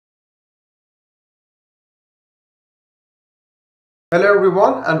Hello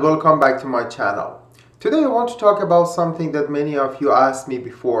everyone and welcome back to my channel. Today I want to talk about something that many of you asked me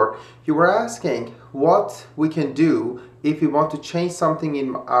before. You were asking what we can do if we want to change something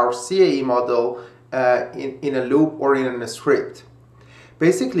in our CAE model in a loop or in a script.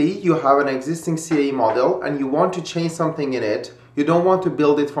 Basically, you have an existing CAE model and you want to change something in it. You don't want to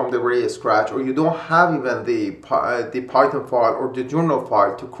build it from the very scratch, or you don't have even the Python file or the journal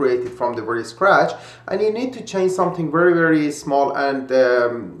file to create it from the very scratch, and you need to change something very small and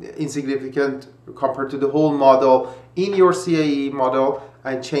insignificant compared to the whole model in your CAE model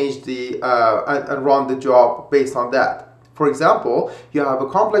and change and run the job based on that. For example, you have a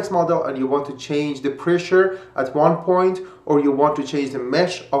complex model and you want to change the pressure at one point, or you want to change the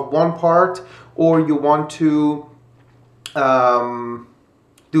mesh of one part, or you want to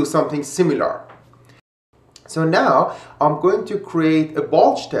do something similar. So now I'm going to create a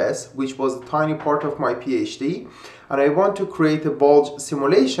bulge test, which was a tiny part of my PhD, and I want to create a bulge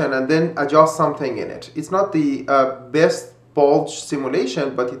simulation and then adjust something in it. It's not the best bulge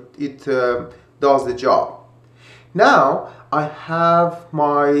simulation, but it does the job. Now I have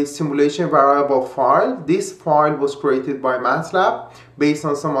my simulation variable file. This file was created by MATLAB based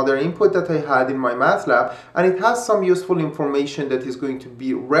on some other input that I had in my MATLAB, and it has some useful information that is going to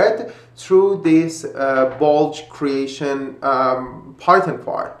be read through this bulge creation Python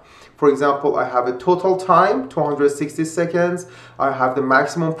file. For example, I have a total time, 260 seconds. I have the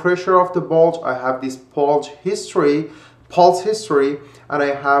maximum pressure of the bulge. I have this bulge history, pulse history, and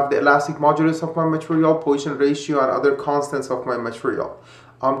I have the elastic modulus of my material, position ratio, and other constants of my material.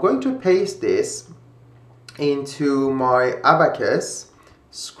 I'm going to paste this into my Abaqus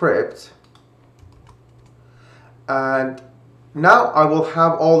script, and now I will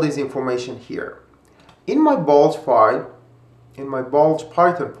have all this information here. In my bulge file, in my bulge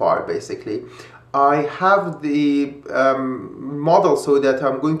Python file, basically, I have the model so that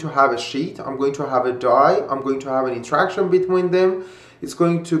I'm going to have a sheet, I'm going to have a die, I'm going to have an interaction between them. It's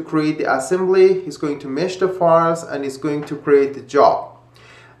going to create the assembly, it's going to mesh the files, and it's going to create the job.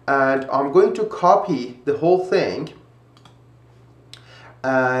 And I'm going to copy the whole thing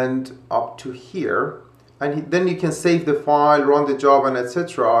and up to here, and then you can save the file, run the job, and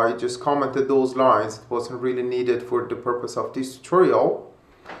etc. I just commented those lines. It wasn't really needed for the purpose of this tutorial.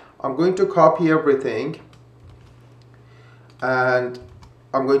 I'm going to copy everything and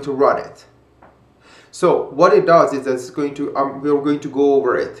I'm going to run it. So what it does is that it's going to, we're going to go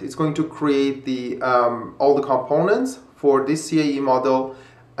over it. It's going to create the all the components for this CAE model,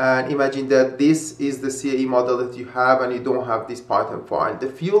 and imagine that this is the CAE model that you have and you don't have this Python file. The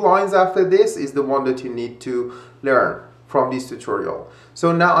few lines after this is the one that you need to learn from this tutorial.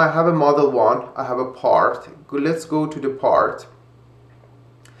 So now I have a model 1, I have a part. Let's go to the part.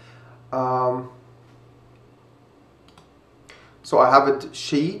 So I have a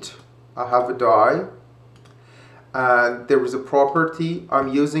sheet, I have a die, and there is a property. I'm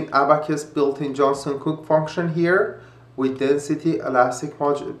using Abaqus built-in Johnson-Cook function here with density, elastic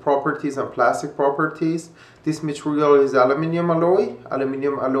properties, and plastic properties. This material is aluminum alloy.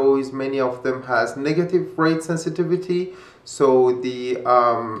 Aluminum alloys, many of them has negative rate sensitivity, so the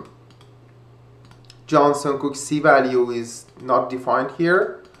Johnson-Cook C value is not defined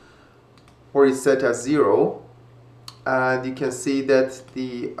here, or is set as 0. And you can see that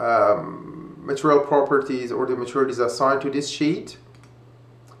the material properties, or the material, is assigned to this sheet.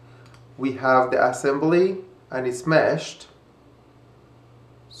 We have the assembly and it's meshed.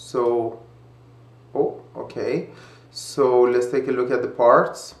 So, okay. So let's take a look at the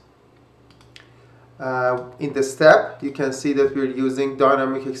parts. In the step, you can see that we're using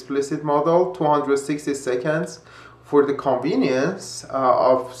dynamic explicit model, 260 seconds. For the convenience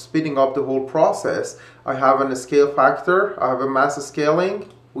of speeding up the whole process, I have a scale factor, I have a mass scaling.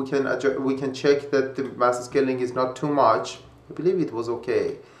 We can check that the mass scaling is not too much. I believe it was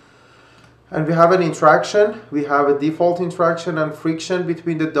okay. And we have an interaction. We have a default interaction and friction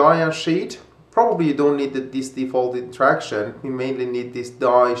between the die and sheet. Probably you don't need this default interaction. We mainly need this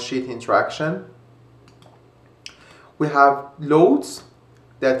die sheet interaction. We have loads.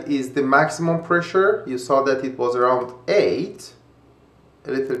 That is the maximum pressure. You saw that it was around 8,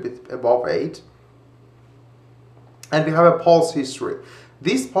 a little bit above 8. And we have a pulse history.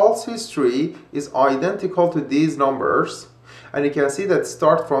 This pulse history is identical to these numbers. And you can see that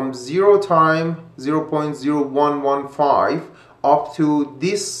start from 0 time, 0.0115, up to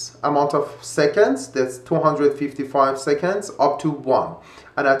this amount of seconds, that's 255 seconds, up to 1.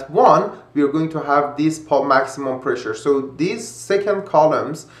 And at 1, we are going to have this maximum pressure. So these second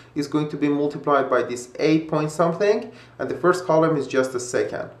columns is going to be multiplied by this 8 point something, and the first column is just a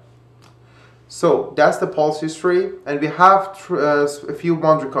second. So that's the pulse history, and we have a few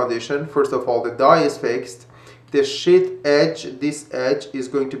boundary conditions. First of all, the die is fixed. The sheet edge, this edge is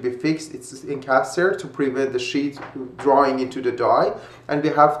going to be fixed. It's encased there to prevent the sheet drawing into the die. And we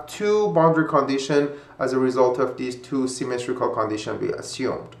have two boundary conditions as a result of these two symmetrical conditions we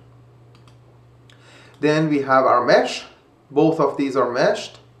assumed. Then we have our mesh. Both of these are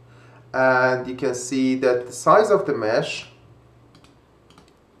meshed. And you can see that the size of the mesh,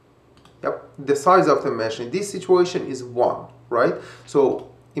 the size of the mesh in this situation is 1, right?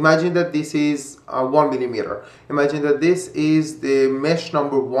 So imagine that this is 1 millimeter. Imagine that this is the mesh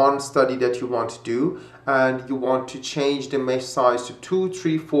number 1 study that you want to do, and you want to change the mesh size to 2,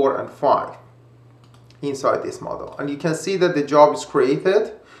 3, 4, and 5 inside this model. And you can see that the job is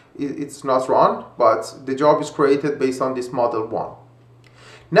created. It's not run, but the job is created based on this model 1.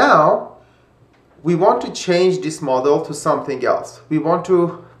 Now, we want to change this model to something else. We want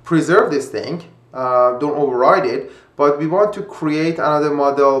to preserve this thing, don't override it, but we want to create another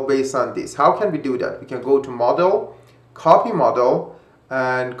model based on this. How can we do that? We can go to model, copy model,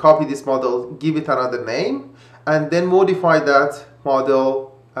 and copy this model, give it another name, and then modify that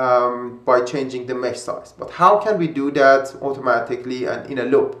model by changing the mesh size. But how can we do that automatically and in a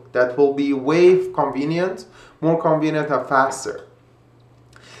loop? That will be way convenient, more convenient and faster.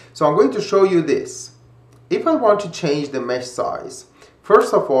 So I'm going to show you this. If I want to change the mesh size,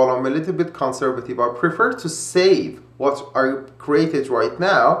 first of all, I'm a little bit conservative. I prefer to save what I created right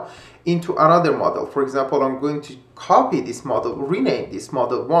now into another model. For example, I'm going to copy this model, rename this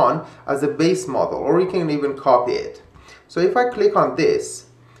model 1 as a base model, or you can even copy it. So if I click on this,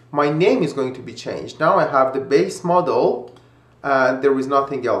 my name is going to be changed. Now I have the base model and there is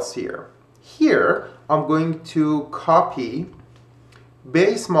nothing else here. Here, I'm going to copy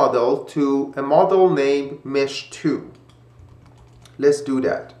base model to a model named mesh2. Let's do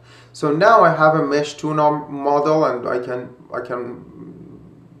that. So now I have a mesh2 model, and I can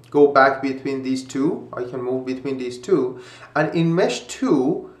go back between these two. I can move between these two. And in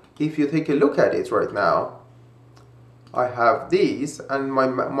mesh2, if you take a look at it right now, I have these, and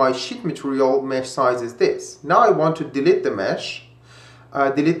my sheet material mesh size is this. Now I want to delete the mesh,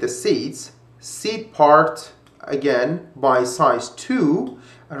 delete the seeds, seed part again by size 2,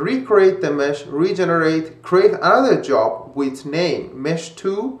 recreate the mesh, regenerate, create another job with name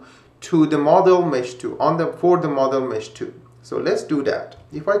mesh2 to the model mesh2 for the model mesh2. So let's do that.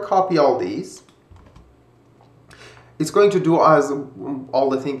 If I copy all these, it's going to do as all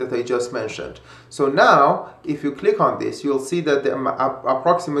the things that I just mentioned. So now if you click on this, you'll see that the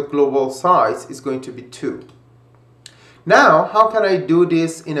approximate global size is going to be 2. Now how can I do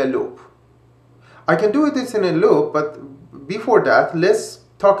this in a loop? I can do this in a loop, but before that, let's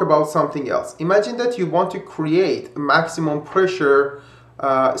talk about something else. Imagine that you want to create a maximum pressure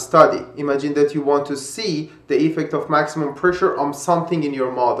study. Imagine that you want to see the effect of maximum pressure on something in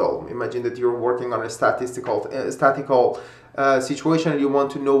your model. Imagine that you're working on a statistical situation and you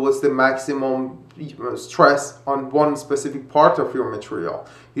want to know what's the maximum stress on one specific part of your material.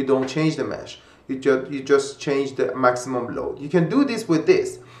 You don't change the mesh. You just change the maximum load. You can do this with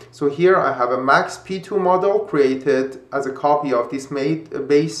this. So here I have a max P2 model created as a copy of this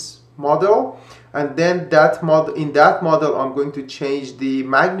base model, and then in that model I'm going to change the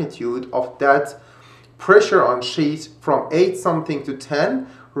magnitude of that pressure on sheet from 8 something to 10,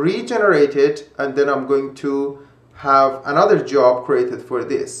 regenerate it, and then I'm going to have another job created for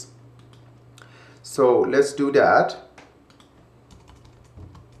this. So let's do that.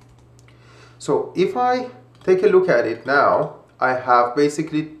 So if I take a look at it now, I have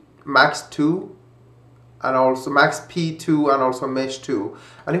basically max 2 and also max P2 and also mesh 2.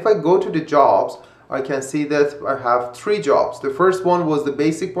 And if I go to the jobs, I can see that I have 3 jobs. The first one was the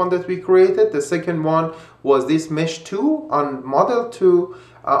basic one that we created. The second one was this mesh 2 on model 2,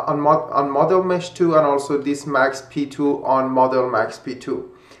 on model mesh 2, and also this max P2 on model max P2.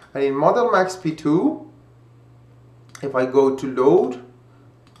 And in model max P2, if I go to load,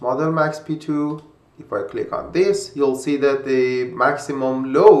 model max P2, if I click on this, you'll see that the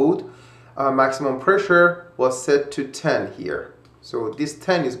maximum load, maximum pressure was set to 10 here. So this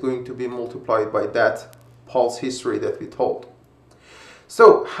 10 is going to be multiplied by that pulse history that we told.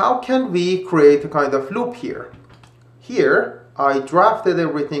 So how can we create a kind of loop here? Here, I drafted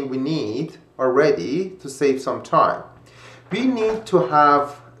everything we need already to save some time. We need to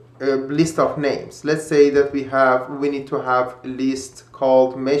have a list of names. Let's say that we need to have a list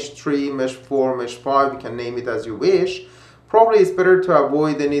called mesh 3, mesh 4, mesh 5. You can name it as you wish. Probably it's better to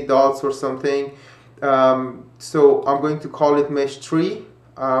avoid any dots or something. So I'm going to call it mesh 3.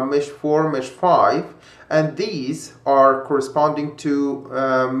 mesh 4, mesh 5, and these are corresponding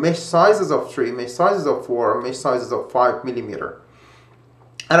to mesh sizes of 3, mesh sizes of 4, mesh sizes of 5 millimeter.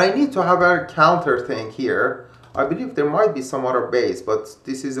 And I need to have a counter thing here. I believe there might be some other base, but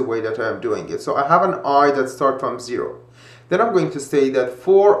this is the way that I am doing it. So I have an I that starts from 0. Then I'm going to say that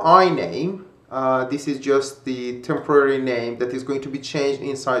for I name, this is just the temporary name that is going to be changed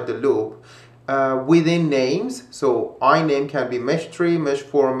inside the loop within names. So I name can be mesh 3, mesh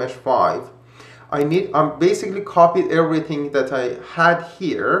 4, mesh 5. I'm basically copied everything that I had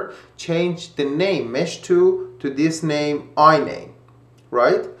here, changed the name mesh 2 to this name I name,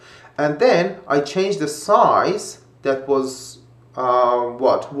 right? And then I changed the size that was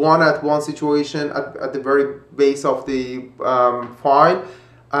 1 at one situation at the very base of the file,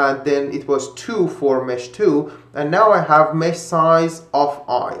 and then it was 2 for mesh 2, and now I have mesh size of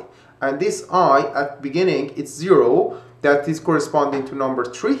I, and this I at the beginning it's 0, that is corresponding to number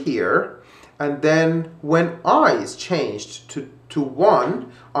 3 here, and then when I is changed to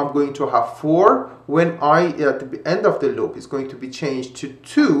 1, I'm going to have 4. When I at the end of the loop is going to be changed to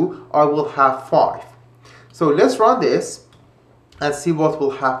 2, I will have 5. So let's run this and see what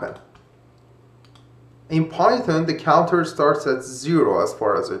will happen. In Python, the counter starts at 0 as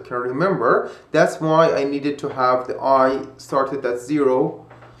far as I can remember. That's why I needed to have the I started at 0.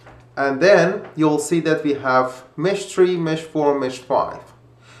 And then you'll see that we have mesh 3, mesh 4, mesh 5.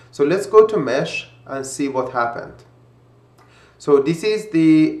 So let's go to mesh and see what happened. So this is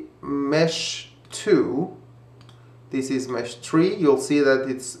the mesh 2. This is mesh 3. You'll see that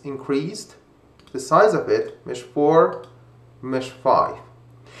it's increased the size of it. Mesh 4, mesh 5.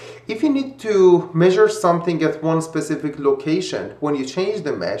 If you need to measure something at one specific location, when you change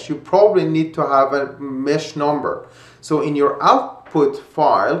the mesh, you probably need to have a mesh number. So in your output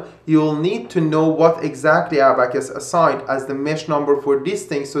file, you'll need to know what exactly Abaqus assigned as the mesh number for this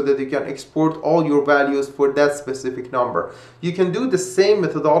thing so that you can export all your values for that specific number. You can do the same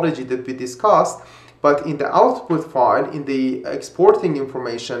methodology that we discussed, but in the output file, in the exporting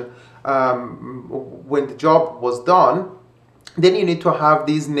information, when the job was done, then you need to have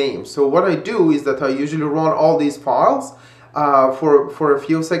these names. So what I do is that I usually run all these files for a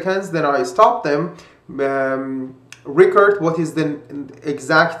few seconds, then I stop them, record what is the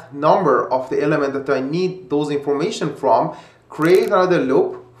exact number of the element that I need those information from, create another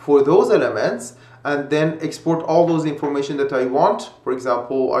loop for those elements, and then export all those information that I want. For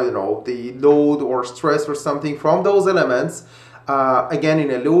example, I don't know, the load or stress or something from those elements, again in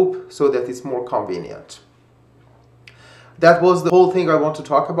a loop so that it's more convenient. That was the whole thing I want to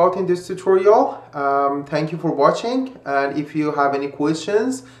talk about in this tutorial. Thank you for watching, and if you have any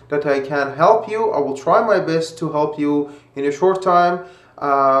questions that I can help you, I will try my best to help you in a short time,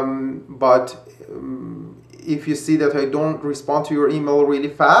 but if you see that I don't respond to your email really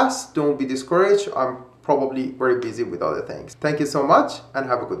fast, don't be discouraged. I'm probably very busy with other things. Thank you so much and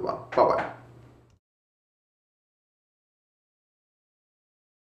have a good one. Bye-bye.